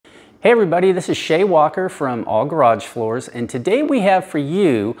Hey everybody, this is Shay Walker from All Garage Floors, and today we have for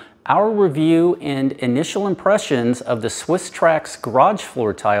you our review and initial impressions of the Swisstrax garage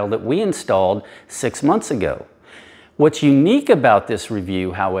floor tile that we installed 6 months ago. What's unique about this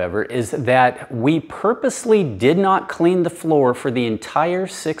review, however, is that we purposely did not clean the floor for the entire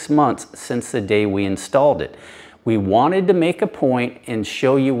 6 months since the day we installed it. We wanted to make a point and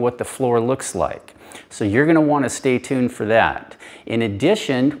show you what the floor looks like. So you're going to want to stay tuned for that. In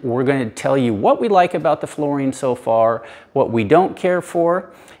addition, we're going to tell you what we like about the flooring so far, what we don't care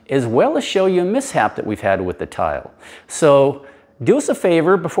for, as well as show you a mishap that we've had with the tile. So do us a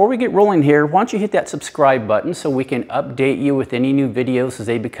favor, before we get rolling here, why don't you hit that subscribe button so we can update you with any new videos as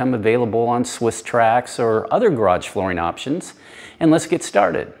they become available on Swisstrax or other garage flooring options. And let's get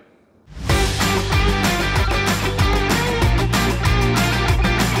started.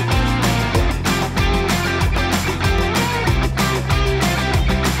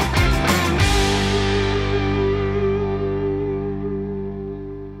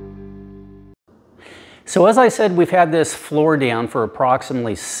 So as I said, we've had this floor down for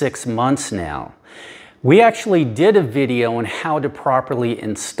approximately 6 months now. We actually did a video on how to properly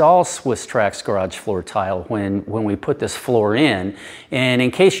install Swisstrax garage floor tile when we put this floor in. And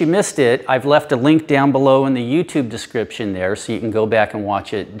in case you missed it, I've left a link down below in the YouTube description there so you can go back and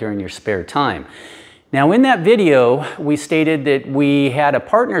watch it during your spare time. Now in that video, we stated that we had a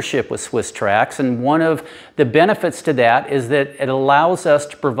partnership with Swisstrax, and one of the benefits to that is that it allows us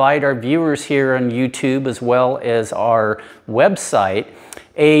to provide our viewers here on YouTube as well as our website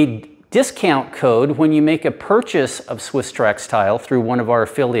a discount code when you make a purchase of Swisstrax tile through one of our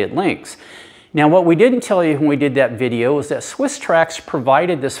affiliate links. Now what we didn't tell you when we did that video is that Swisstrax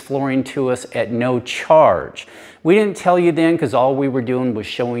provided this flooring to us at no charge. We didn't tell you then because all we were doing was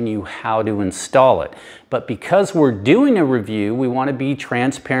showing you how to install it. But because we're doing a review, we want to be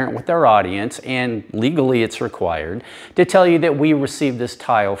transparent with our audience, and legally it's required, to tell you that we received this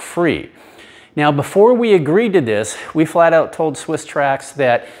tile free. Now before we agreed to this, we flat out told Swisstrax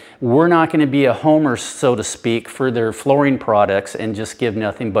that we're not going to be a homer, so to speak, for their flooring products and just give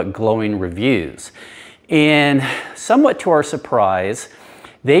nothing but glowing reviews. And somewhat to our surprise,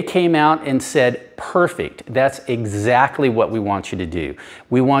 they came out and said, perfect, that's exactly what we want you to do.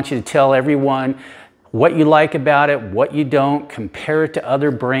 We want you to tell everyone what you like about it, what you don't, compare it to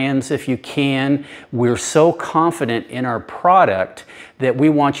other brands if you can. We're so confident in our product that we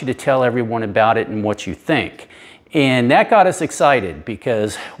want you to tell everyone about it and what you think. And that got us excited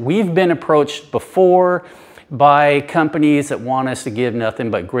because we've been approached before by companies that want us to give nothing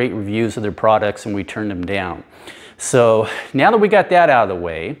but great reviews of their products, and we turned them down. So now that we got that out of the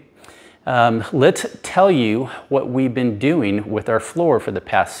way, let's tell you what we've been doing with our floor for the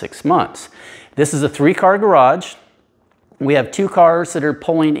past 6 months. This is a 3-car garage. We have 2 cars that are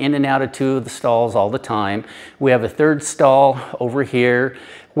pulling in and out of 2 of the stalls all the time. We have a 3rd stall over here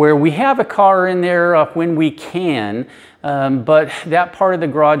where we have a car in there when we can, but that part of the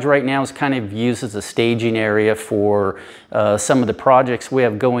garage right now is kind of used as a staging area for some of the projects we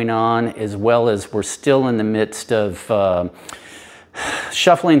have going on, as well as we're still in the midst of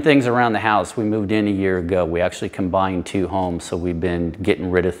shuffling things around the house. We moved in a year ago. We actually combined 2 homes, so we've been getting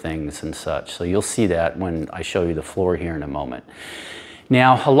rid of things and such. So you'll see that when I show you the floor here in a moment.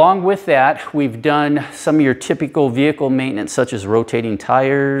 Now, along with that, we've done some of your typical vehicle maintenance, such as rotating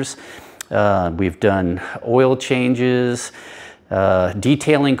tires. We've done oil changes,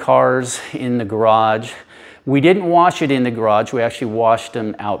 detailing cars in the garage. We didn't wash it in the garage, we actually washed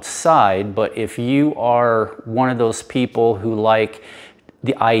them outside, but if you are one of those people who like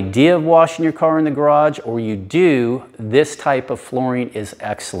the idea of washing your car in the garage, or you do, this type of flooring is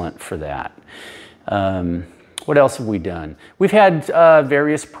excellent for that. What else have we done? We've had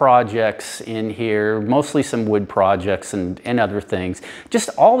various projects in here, mostly some wood projects and other things. Just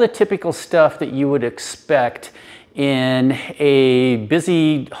all the typical stuff that you would expect in a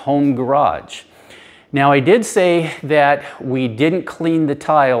busy home garage. Now I did say that we didn't clean the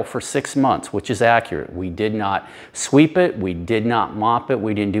tile for 6 months, which is accurate. We did not sweep it, we did not mop it,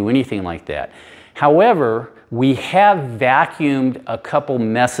 we didn't do anything like that. However, we have vacuumed a couple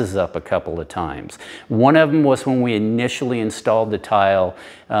messes up a couple of times. One of them was when we initially installed the tile.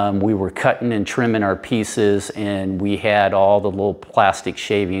 We were cutting and trimming our pieces, and we had all the little plastic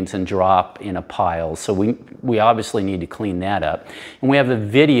shavings and drop in a pile. So we obviously need to clean that up. And we have a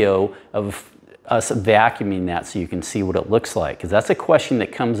video of us vacuuming that so you can see what it looks like, because that's a question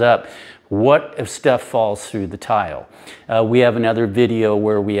that comes up. What if stuff falls through the tile? We have another video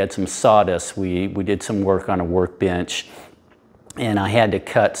where we had some sawdust. We did some work on a workbench and I had to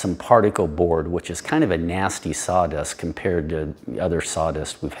cut some particle board, which is kind of a nasty sawdust compared to other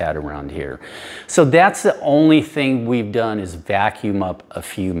sawdust we've had around here. So that's the only thing we've done, is vacuum up a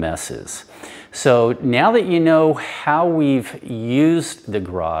few messes. So now that you know how we've used the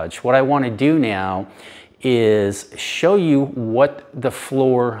garage, what I want to do now is show you what the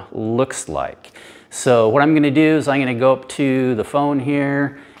floor looks like. So what I'm going to do is I'm going to go up to the phone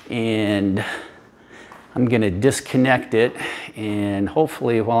here, and I'm going to disconnect it, and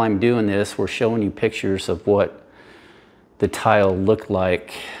hopefully while I'm doing this, we're showing you pictures of what the tile looked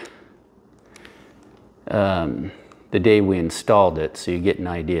like the day we installed it, so you get an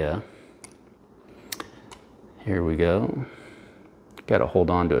idea. Here we go. Got to hold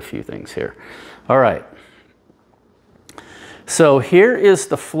on to a few things here. All right. So here is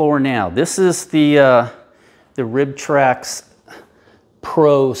the floor now. This is the Ribtrax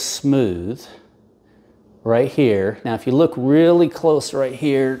Pro Smooth right here. Now if you look really close right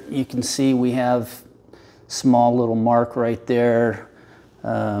here, you can see we have small little mark right there.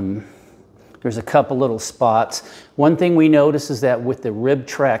 There's a couple little spots. One thing we notice is that with the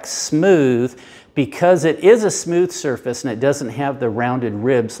Ribtrax Smooth, because it is a smooth surface and it doesn't have the rounded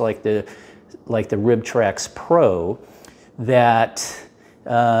ribs like the Ribtrax Pro, that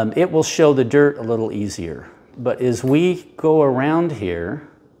it will show the dirt a little easier. But as we go around here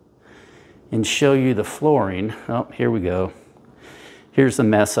and show you the flooring, oh, here we go. Here's the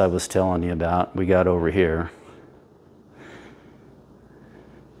mess I was telling you about. We got over here.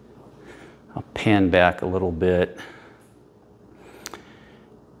 I'll pan back a little bit.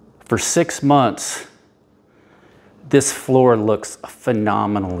 For 6 months, this floor looks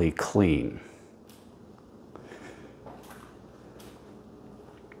phenomenally clean.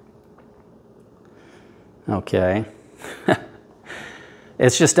 Okay.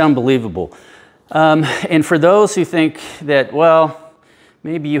 It's just unbelievable. And for those who think that, well,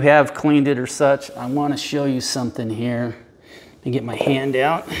 maybe you have cleaned it or such, I want to show you something here. Let me get my hand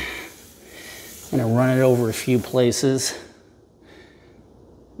out. I'm going to run it over a few places.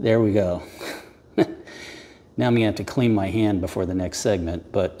 There we go. Now I'm going to have to clean my hand before the next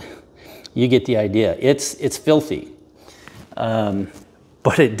segment, but you get the idea. It's filthy,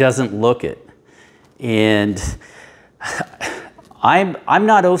 but it doesn't look it. And I'm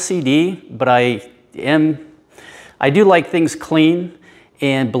not OCD, but I do like things clean,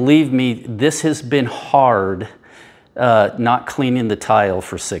 and believe me, this has been hard not cleaning the tile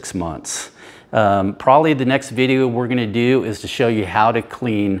for 6 months. Probably the next video we're going to do is to show you how to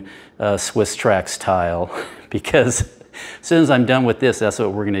clean Swisstrax tile, because as soon as I'm done with this, that's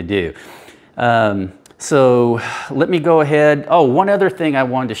what we're going to do. So let me go ahead. Oh, one other thing I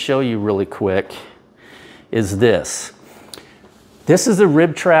wanted to show you really quick is this. This is the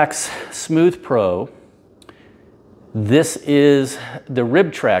Ribtrax Smooth Pro. This is the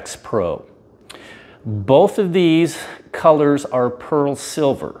Ribtrax Pro. Both of these colors are pearl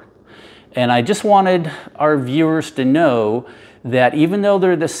silver. And I just wanted our viewers to know that even though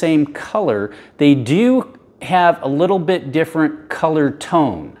they're the same color, they do have a little bit different color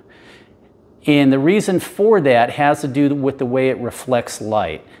tone. And the reason for that has to do with the way it reflects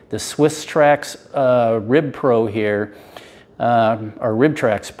light. The Swisstrax Rib Pro here, or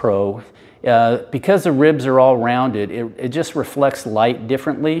Ribtrax Pro, because the ribs are all rounded, it just reflects light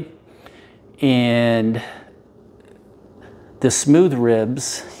differently. And the smooth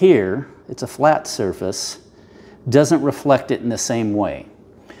ribs here, it's a flat surface, doesn't reflect it in the same way.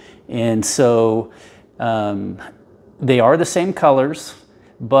 And so they are the same colors,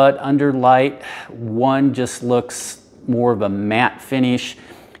 but under light, one just looks more of a matte finish,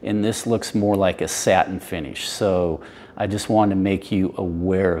 and this looks more like a satin finish. So I just wanted to make you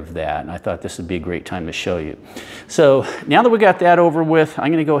aware of that, and I thought this would be a great time to show you. So now that we got that over with, I'm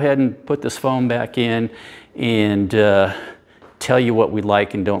gonna go ahead and put this foam back in and tell you what we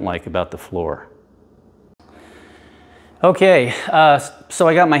like and don't like about the floor. Okay, so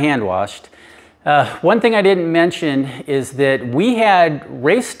I got my hand washed. One thing I didn't mention is that we had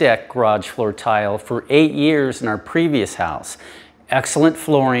RaceDeck garage floor tile for 8 years in our previous house. Excellent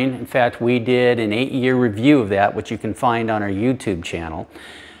flooring. In fact, we did an 8-year review of that, which you can find on our YouTube channel.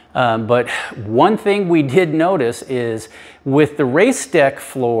 But one thing we did notice is with the RaceDeck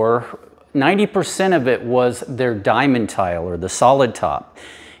floor, 90% of it was their diamond tile or the solid top.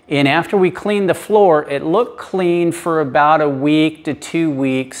 And after we cleaned the floor, it looked clean for about a week to 2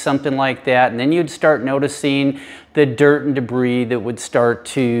 weeks, something like that. And then you'd start noticing the dirt and debris that would start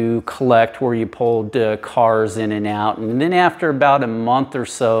to collect where you pulled cars in and out. And then after about a month or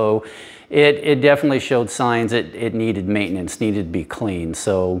so, it definitely showed signs it needed maintenance, needed to be cleaned.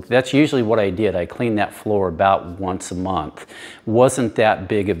 So that's usually what I did. I cleaned that floor about once a month. Wasn't that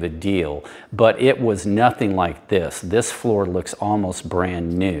big of a deal, but it was nothing like this. This floor looks almost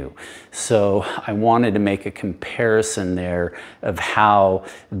brand new. So I wanted to make a comparison there of how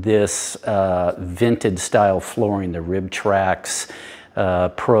this vintage style flooring, the Ribtrax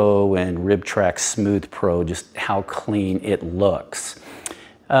Pro and Ribtrax Smooth Pro, just how clean it looks.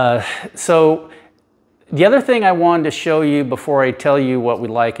 So the other thing I wanted to show you before I tell you what we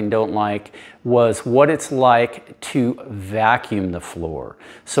like and don't like was what it's like to vacuum the floor.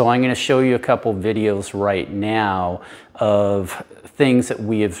 So I'm going to show you a couple videos right now of things that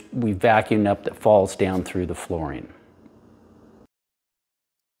we vacuumed up that falls down through the flooring.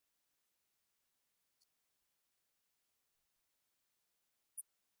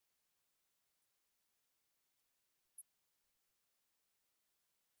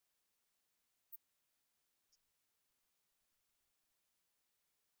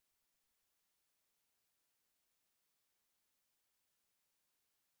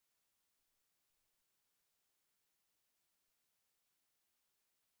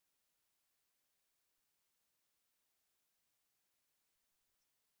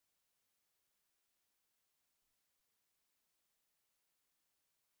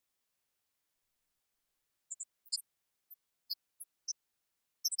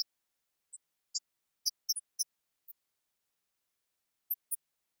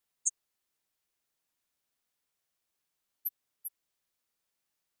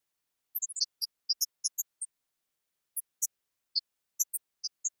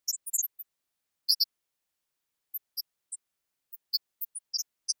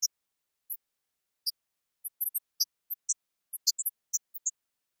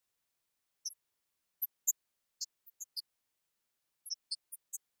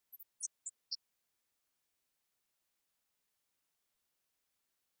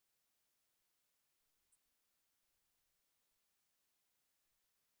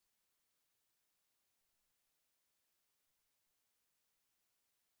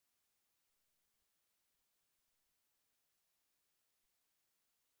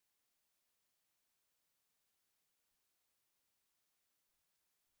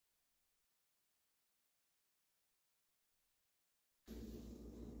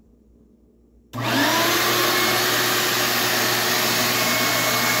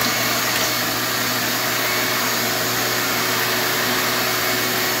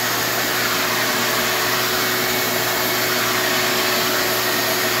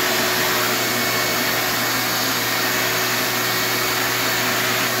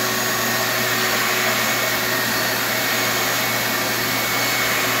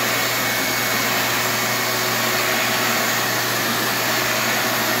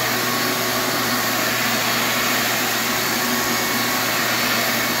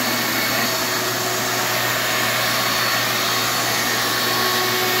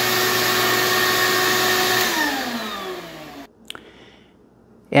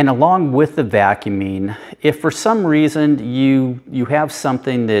 And along with the vacuuming, if for some reason you have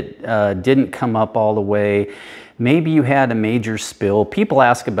something that didn't come up all the way, maybe you had a major spill. People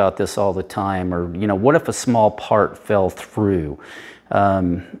ask about this all the time, or what if a small part fell through?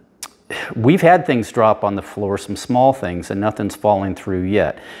 We've had things drop on the floor, some small things, and nothing's falling through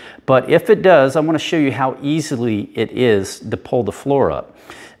yet. But if it does, I want to show you how easily it is to pull the floor up.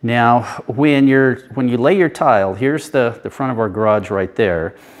 Now, when you lay your tile, here's the front of our garage right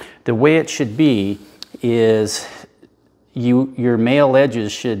there. The way it should be is your male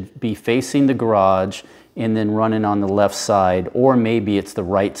edges should be facing the garage and then running on the left side, or maybe it's the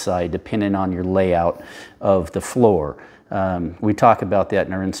right side, depending on your layout of the floor. We talk about that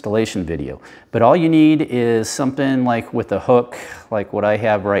in our installation video. But all you need is something like with a hook, like what I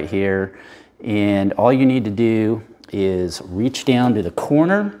have right here, and all you need to do is reach down to the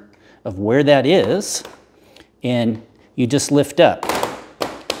corner of where that is, and you just lift up,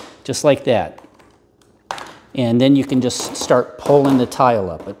 just like that. And then you can just start pulling the tile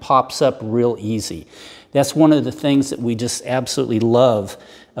up. It pops up real easy. That's one of the things that we just absolutely love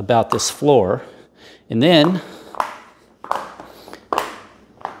about this floor. And then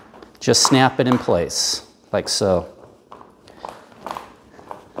just snap it in place, like so.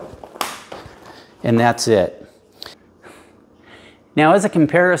 And that's it. Now, as a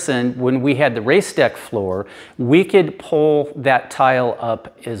comparison, when we had the RaceDeck floor, we could pull that tile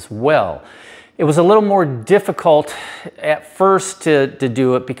up as well. It was a little more difficult at first to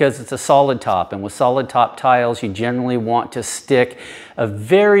do it because it's a solid top, and with solid top tiles you generally want to stick a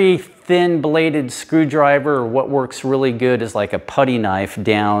very thin bladed screwdriver, or what works really good is like a putty knife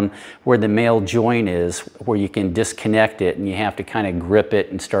down where the male joint is, where you can disconnect it and you have to kind of grip it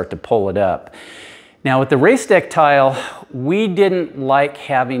and start to pull it up. Now with the RaceDeck tile, we didn't like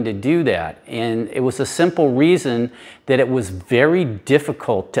having to do that, and it was a simple reason that it was very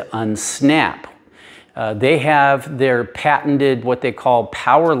difficult to unsnap. They have their patented what they call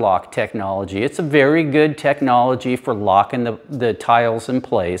power lock technology. It's a very good technology for locking the tiles in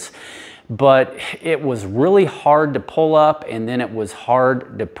place, but it was really hard to pull up, and then it was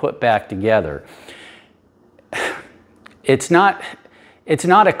hard to put back together. It's not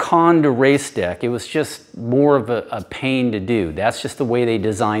a con to RaceDeck. It was just more of a pain to do. That's just the way they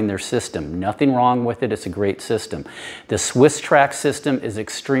designed their system. Nothing wrong with it. It's a great system. The Swisstrax system is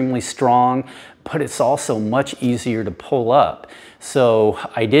extremely strong, but it's also much easier to pull up. So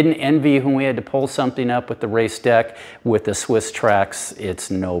I didn't envy when we had to pull something up with the RaceDeck. With the Swisstrax, it's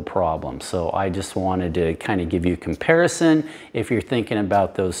no problem. So I just wanted to kind of give you a comparison if you're thinking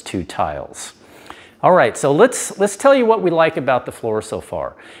about those two tiles. All right, so let's tell you what we like about the floor so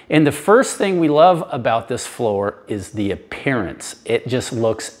far. And the first thing we love about this floor is the appearance. It just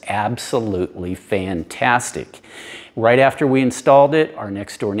looks absolutely fantastic. Right after we installed it, our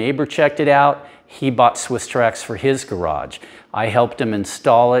next door neighbor checked it out. He bought Swisstrax for his garage. I helped him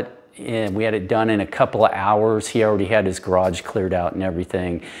install it, and we had it done in a couple of hours. He already had his garage cleared out and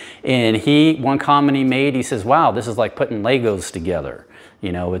everything. And one comment he made, he says, wow, this is like putting Legos together.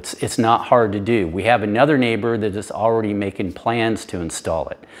 You know, it's not hard to do. We have another neighbor that is already making plans to install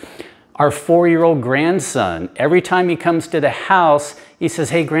it. Our 4-year-old grandson, every time he comes to the house, he says,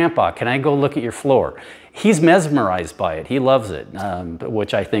 hey, Grandpa, can I go look at your floor? He's mesmerized by it. He loves it,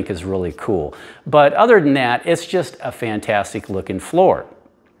 which I think is really cool. But other than that, it's just a fantastic looking floor.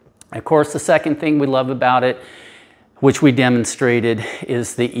 Of course, the second thing we love about it, which we demonstrated,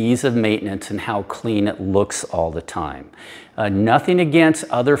 is the ease of maintenance and how clean it looks all the time. Nothing against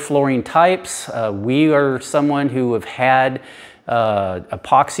other flooring types. We are someone who have had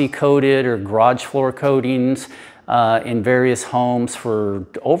epoxy coated or garage floor coatings in various homes for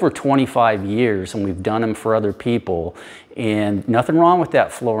over 25 years, and we've done them for other people. And nothing wrong with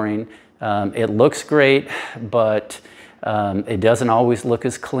that flooring. It looks great, but it doesn't always look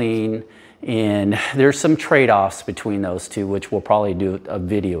as clean. And there's some trade-offs between those two, which we'll probably do a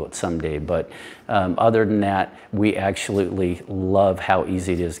video at someday. But other than that, we absolutely love how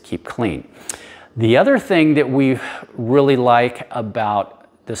easy it is to keep clean. The other thing that we really like about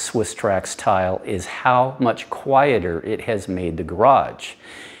the Swisstrax tile is how much quieter it has made the garage.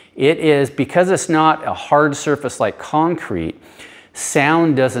 It is, because it's not a hard surface like concrete,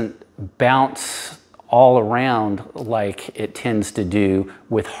 sound doesn't bounce all around like it tends to do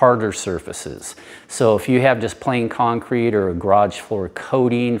with harder surfaces. So if you have just plain concrete or a garage floor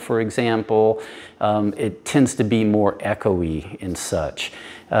coating, for example, it tends to be more echoey and such.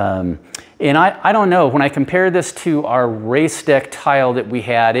 And I don't know, when I compare this to our RaceDeck tile that we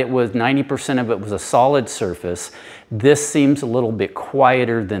had, it was 90% of it was a solid surface. This seems a little bit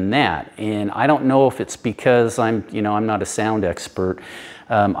quieter than that. And I don't know if it's because I'm not a sound expert.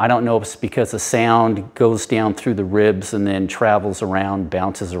 I don't know if it's because the sound goes down through the ribs and then travels around,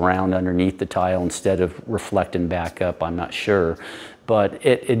 bounces around underneath the tile instead of reflecting back up. I'm not sure. But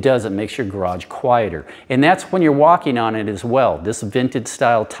it does, it makes your garage quieter. And that's when you're walking on it as well. This vintage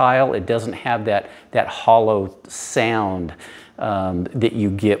style tile, it doesn't have that hollow sound that you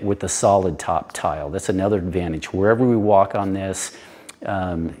get with the solid top tile. That's another advantage. Wherever we walk on this,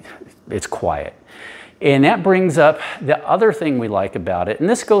 it's quiet. And that brings up the other thing we like about it, and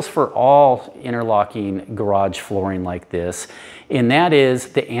this goes for all interlocking garage flooring like this, and that is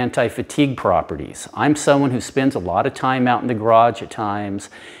the anti-fatigue properties. I'm someone who spends a lot of time out in the garage at times,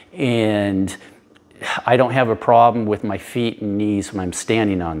 and I don't have a problem with my feet and knees when I'm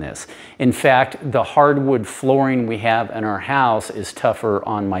standing on this. In fact, the hardwood flooring we have in our house is tougher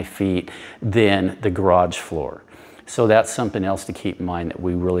on my feet than the garage floor. So that's something else to keep in mind that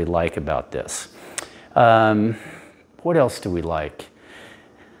we really like about this. What else do we like?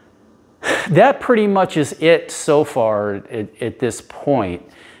 That pretty much is it so far at this point.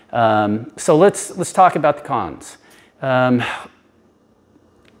 So let's talk about the cons. I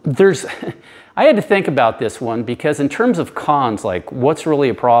had to think about this one because in terms of cons, like what's really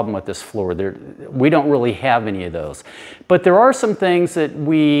a problem with this floor? We don't really have any of those. But there are some things that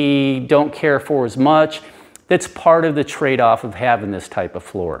we don't care for as much. That's part of the trade-off of having this type of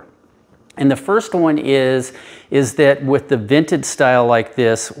floor. And the first one is that with the vintage style like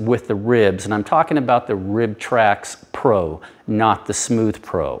this with the ribs, and I'm talking about the Ribtrax Pro, not the Smooth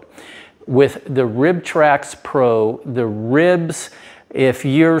Pro. With the Ribtrax Pro, the ribs, if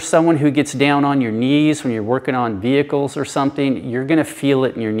you're someone who gets down on your knees when you're working on vehicles or something, you're gonna feel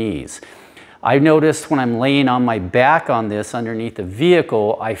it in your knees. I've noticed when I'm laying on my back on this underneath the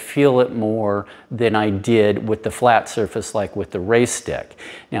vehicle, I feel it more than I did with the flat surface like with the RaceDeck.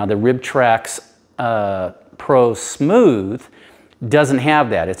 Now the Ribtrax Pro Smooth doesn't have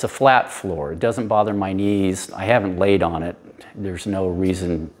that. It's a flat floor. It doesn't bother my knees. I haven't laid on it. There's no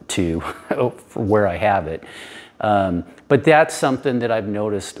reason to for where I have it. But that's something that I've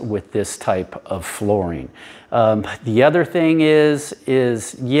noticed with this type of flooring. The other thing is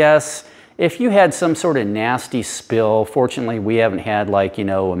yes, if you had some sort of nasty spill, fortunately we haven't had like, you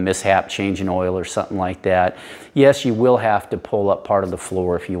know, a mishap changing oil or something like that. Yes, you will have to pull up part of the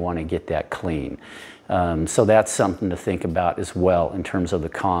floor if you want to get that clean. So that's something to think about as well in terms of the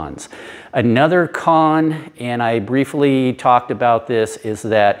cons. Another con, and I briefly talked about this, is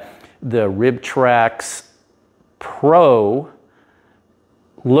that the Ribtrax Pro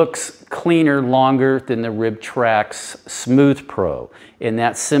looks cleaner longer than the Ribtrax Smooth Pro. And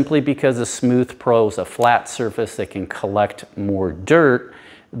that's simply because the Smooth Pro is a flat surface that can collect more dirt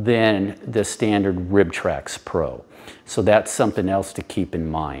than the standard Ribtrax Pro. So that's something else to keep in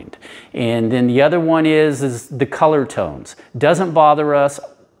mind. And then the other one is the color tones. Doesn't bother us.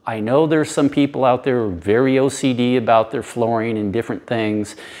 I know there's some people out there who are very OCD about their flooring and different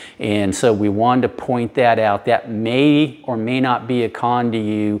things, and so we wanted to point that out. That may or may not be a con to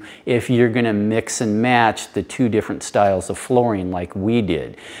you if you're going to mix and match the two different styles of flooring like we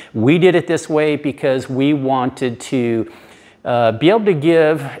did. We did it this way because we wanted to be able to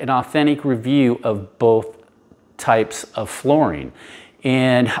give an authentic review of both types of flooring.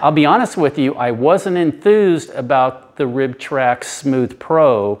 And I'll be honest with you, I wasn't enthused about the Ribtrax Smooth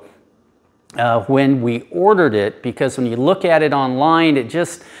Pro when we ordered it, because when you look at it online, it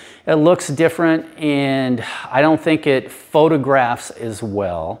looks different, and I don't think it photographs as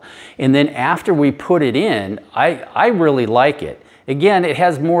well. And then after we put it in, I really like it. Again, it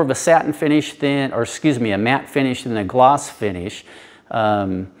has more of a satin finish than, or excuse me, a matte finish than a gloss finish.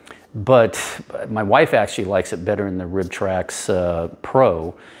 But my wife actually likes it better in the Ribtrax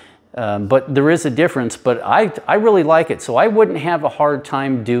Pro. But there is a difference, but I really like it. So I wouldn't have a hard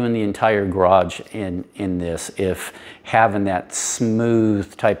time doing the entire garage in this if having that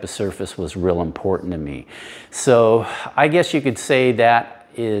smooth type of surface was real important to me. So I guess you could say that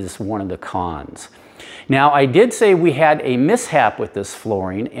is one of the cons. Now, I did say we had a mishap with this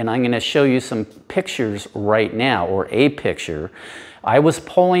flooring, and I'm going to show you some pictures right now, or a picture. I was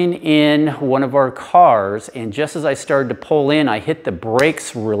pulling in one of our cars, and just as I started to pull in, I hit the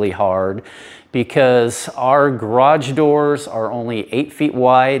brakes really hard because our garage doors are only 8 feet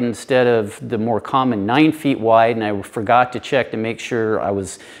wide instead of the more common 9 feet wide, and I forgot to check to make sure I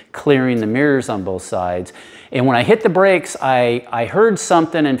was clearing the mirrors on both sides. And when I hit the brakes, I heard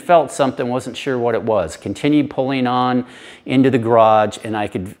something and felt something, wasn't sure what it was. Continued pulling on into the garage, and I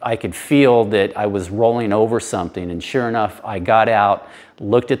could feel that I was rolling over something, and sure enough, I got out,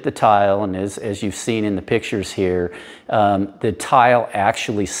 looked at the tile, and as you've seen in the pictures here, the tile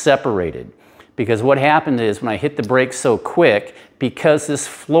actually separated. Because what happened is when I hit the brakes so quick, because this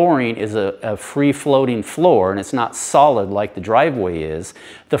flooring is a free-floating floor and it's not solid like the driveway is,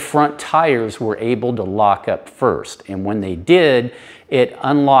 the front tires were able to lock up first. And when they did, it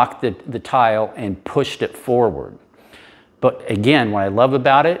unlocked the tile and pushed it forward. But again, what I love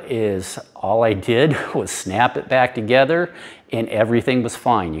about it is all I did was snap it back together and everything was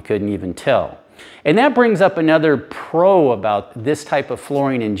fine. You couldn't even tell. And that brings up another pro about this type of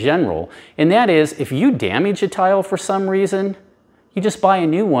flooring in general, and that is if you damage a tile for some reason, you just buy a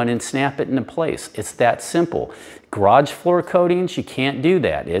new one and snap it into place. It's that simple. Garage floor coatings, you can't do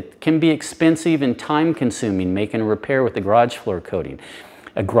that. It can be expensive and time consuming making a repair with the garage floor coating.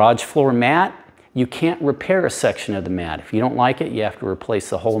 A garage floor mat, you can't repair a section of the mat. If you don't like it, you have to replace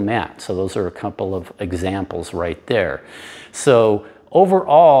the whole mat. So those are a couple of examples right there. So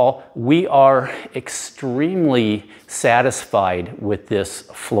overall, we are extremely satisfied with this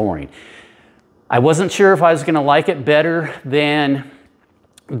flooring. I wasn't sure if I was going to like it better than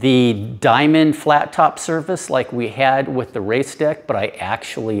the diamond flat top surface like we had with the RaceDeck, but I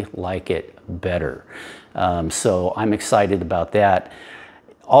actually like it better. So I'm excited about that.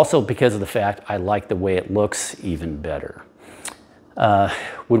 Also because of the fact I like the way it looks even better.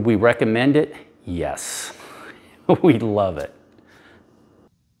 Would we recommend it? Yes. We love it.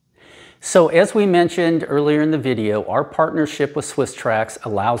 So as we mentioned earlier in the video, our partnership with Swisstrax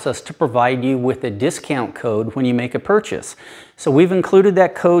allows us to provide you with a discount code when you make a purchase. So we've included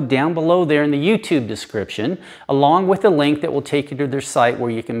that code down below there in the YouTube description, along with a link that will take you to their site where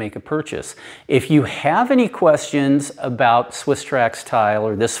you can make a purchase. If you have any questions about Swisstrax tile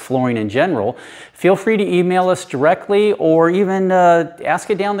or this flooring in general, feel free to email us directly or even ask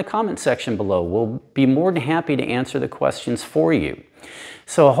it down in the comment section below. We'll be more than happy to answer the questions for you.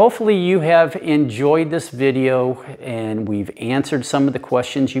 So hopefully you have enjoyed this video and we've answered some of the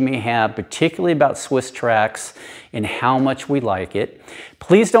questions you may have, particularly about Swisstrax and how much we like it.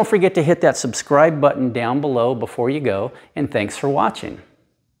 Please don't forget to hit that subscribe button down below before you go, and thanks for watching.